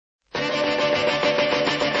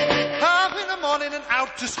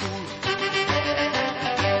off to school.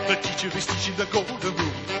 The teacher is teaching the golden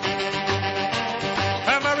rule.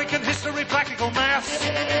 American history, practical maths.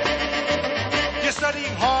 You're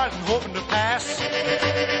studying hard and hoping to pass.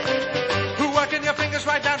 Working your fingers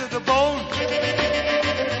right down to the bone.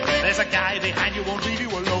 There's a guy behind you, won't leave you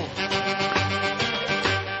alone.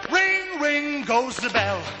 Ring, ring goes the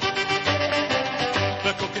bell.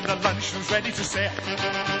 The cook in the lunchroom's ready to set.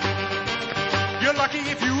 You're lucky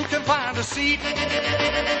if you can find a seat.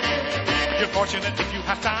 You're fortunate if you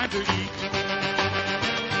have time to eat.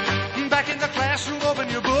 Back in the classroom, open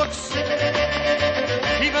your books.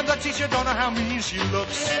 Even the teacher don't know how mean she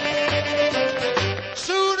looks.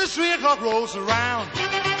 Soon as 3 o'clock rolls around,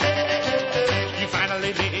 you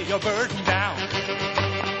finally lay your burden down.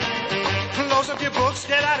 Close up your books,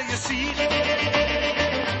 get out of your seat.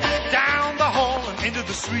 Down the hall and into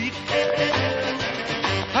the street.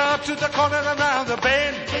 Up to the corner and around the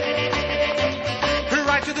bend.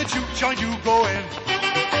 Right to the juke joint you go in.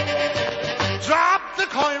 Drop the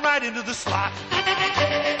coin right into the slot.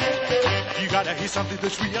 You gotta hear something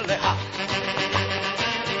that's really hot.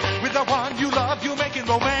 With the one you love, you're making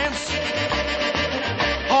romance.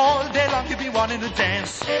 All day long you've been wanting to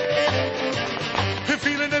dance.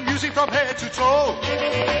 Feeling the music from head to toe.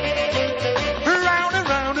 Round and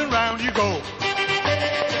round and round you go.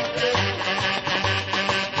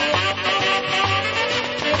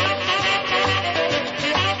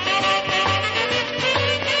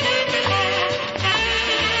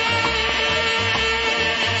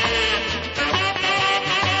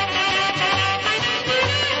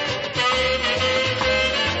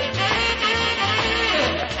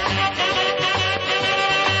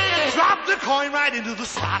 Coin right into the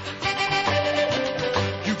slot.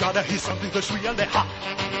 You gotta hear something that's really hot.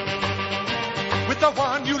 With the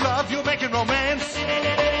one you love, you're making romance.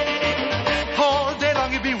 All day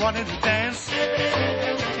long you've been wanting to dance.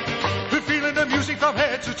 We're feeling the music from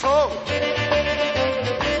head to toe.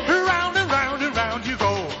 Round and round and round you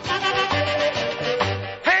go.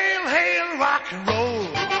 Hail, hail, rock and roll.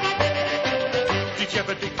 Did you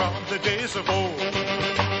ever think from the days of old?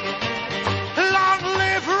 Long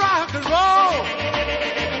live rock and roll.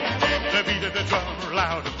 The beat of the drum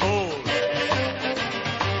loud and bold.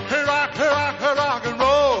 Rock, rock, rock and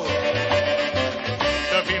roll.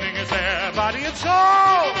 The feeling is there, body and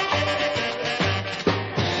soul.